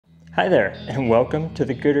Hi there, and welcome to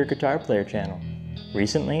the Gooder Guitar Player channel.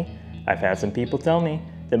 Recently, I've had some people tell me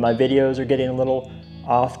that my videos are getting a little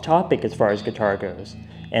off topic as far as guitar goes,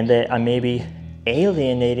 and that I may be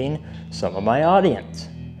alienating some of my audience.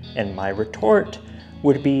 And my retort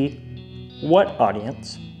would be, what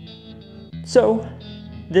audience? So,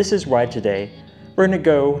 this is why today we're going to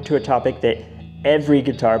go to a topic that every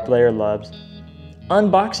guitar player loves,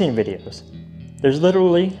 unboxing videos. There's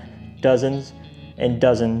literally dozens and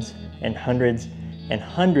dozens and hundreds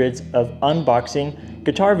of unboxing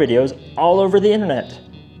guitar videos all over the internet.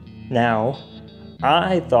 Now,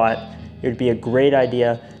 I thought it would be a great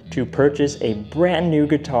idea to purchase a brand new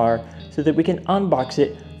guitar so that we can unbox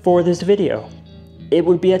it for this video. It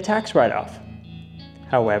would be a tax write-off.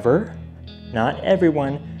 However, not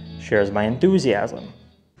everyone shares my enthusiasm.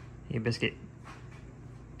 Hey Biscuit,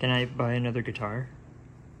 can I buy another guitar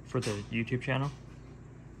for the YouTube channel?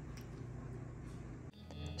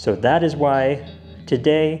 So that is why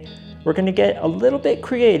today we're going to get a little bit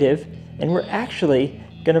creative, and we're actually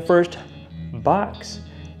going to first box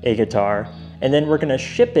a guitar and then we're going to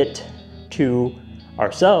ship it to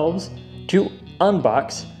ourselves to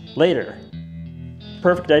unbox later.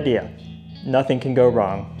 Perfect idea. Nothing can go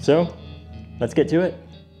wrong. So let's get to it.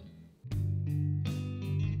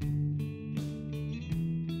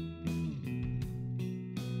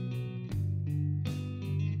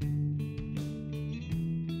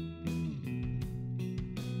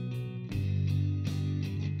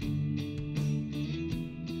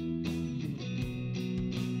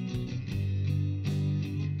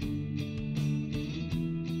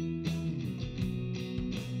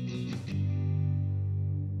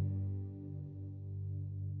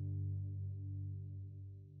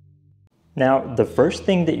 Now, the first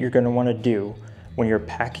thing that you're going to want to do when you're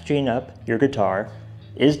packaging up your guitar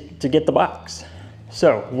is to get the box.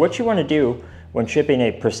 So what you want to do when shipping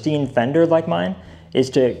a pristine Fender like mine is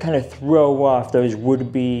to kind of throw off those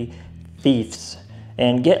would-be thieves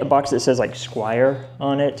and get a box that says like Squier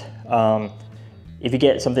on it. If you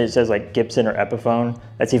get something that says like Gibson or Epiphone,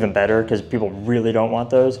 that's even better because people really don't want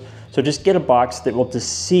those. So just get a box that will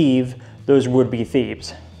deceive those would-be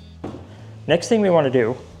thieves. Next thing we want to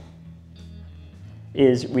do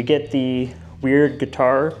is we get the weird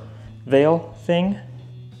guitar veil thing,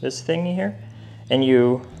 this thingy here, and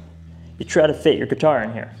you try to fit your guitar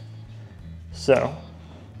in here. So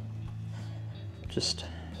just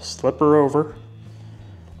slip her over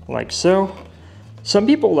like so. Some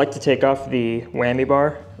people like to take off the whammy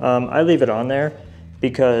bar. I leave it on there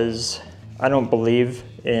because I don't believe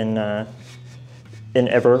in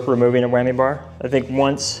ever removing a whammy bar. I think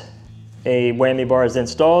once a whammy bar is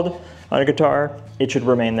installed on a guitar, it should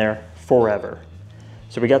remain there forever.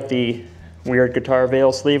 So we got the weird guitar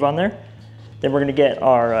veil sleeve on there. Then we're gonna get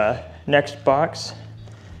our next box,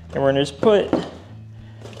 and we're gonna just put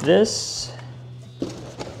this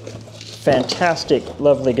fantastic,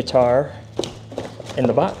 lovely guitar in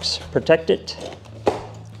the box, protect it.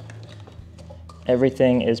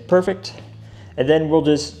 Everything is perfect. And then we'll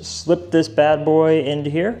just slip this bad boy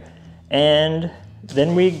into here, and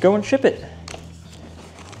then we go and ship it.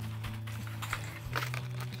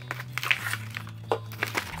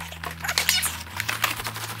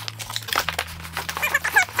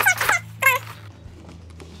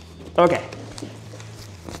 Okay,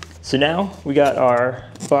 so now we got our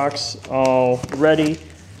box all ready.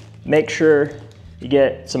 Make sure you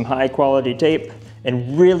get some high quality tape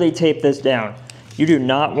and really tape this down. You do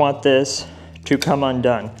not want this to come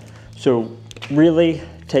undone. So really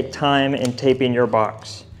take time in taping your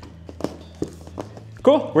box.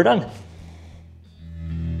 Cool, we're done.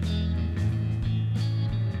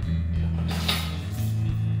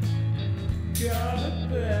 Got a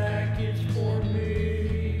package for me.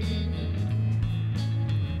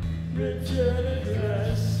 Return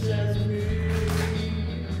address says me.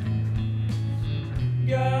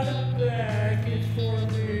 Got a package for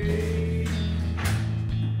me.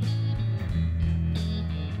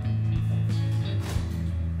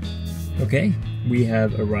 Okay, we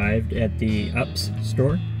have arrived at the Ups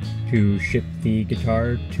store to ship the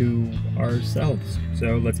guitar to ourselves.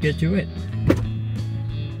 So let's get to it.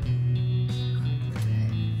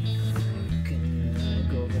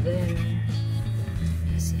 Go over there.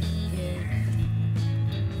 See here.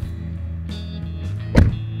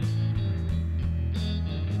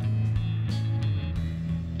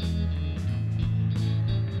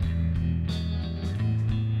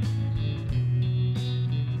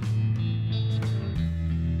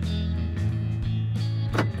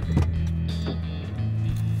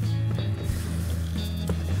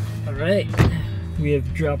 Alright, we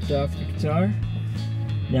have dropped off the guitar.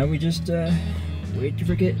 Now we just wait to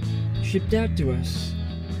forget shipped out to us.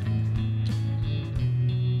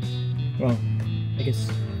 Well, I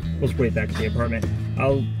guess we'll just wait back at the apartment.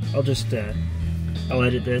 I'll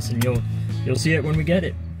edit this and you'll see it when we get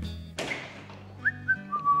it.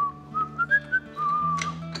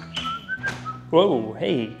 Whoa,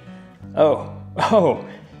 hey. Oh,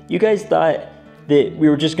 you guys thought that we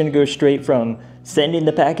were just gonna go straight from sending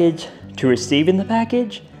the package to receiving the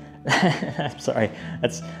package? I'm sorry,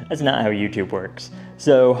 that's not how YouTube works.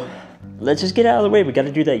 So let's just get out of the way. We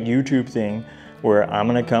gotta do that YouTube thing where I'm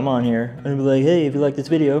gonna come on here and be like, hey, if you like this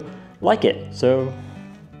video, like it. So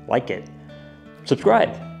like it.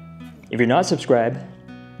 Subscribe. If you're not subscribed,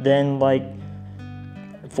 then like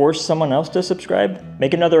force someone else to subscribe.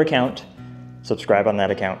 Make another account, subscribe on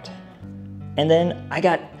that account. And then I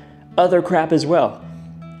got other crap as well.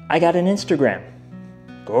 I got an Instagram.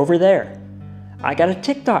 Go over there. I got a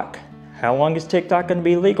TikTok. How long is TikTok gonna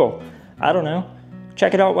be legal? I don't know.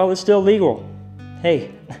 Check it out while it's still legal.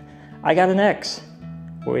 Hey, I got an X.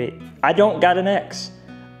 Wait, I don't got an X.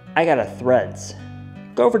 I got a Threads.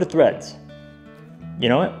 Go over to Threads. You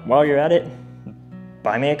know what? While you're at it,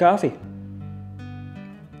 buy me a coffee.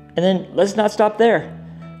 And then let's not stop there.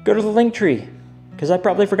 Go to the link tree, because I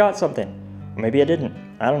probably forgot something. Or maybe I didn't.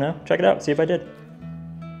 I don't know. Check it out, see if I did.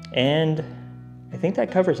 And I think that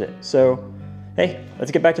covers it. So, hey,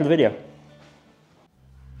 let's get back to the video.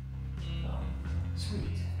 Oh, sweet.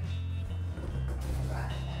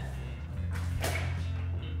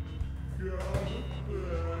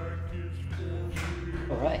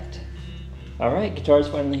 All right, guitar's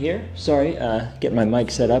finally here. Sorry, getting my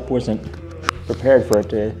mic set up. Wasn't prepared for it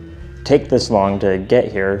to take this long to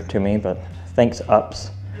get here to me, but thanks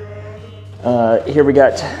ups. Here we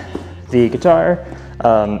got the guitar.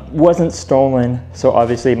 Wasn't stolen, so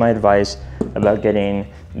obviously my advice about getting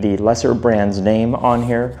the lesser brand's name on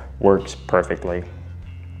here works perfectly.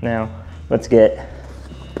 Now, let's get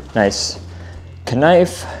nice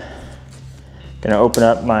knife. Gonna open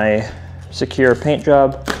up my secure paint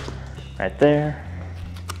job right there.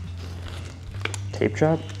 Tape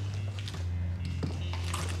job.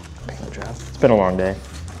 Paint job. It's been a long day.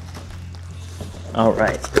 All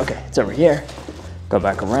right, okay, it's over here. Go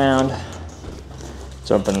back around.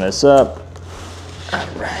 Let's open this up. All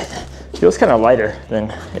right. Feels kind of lighter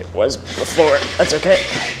than it was before. That's okay.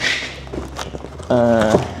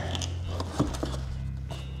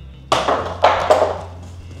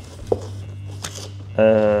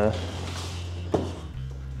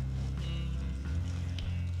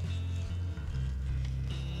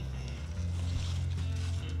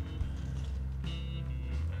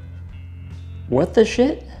 What the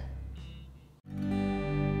shit?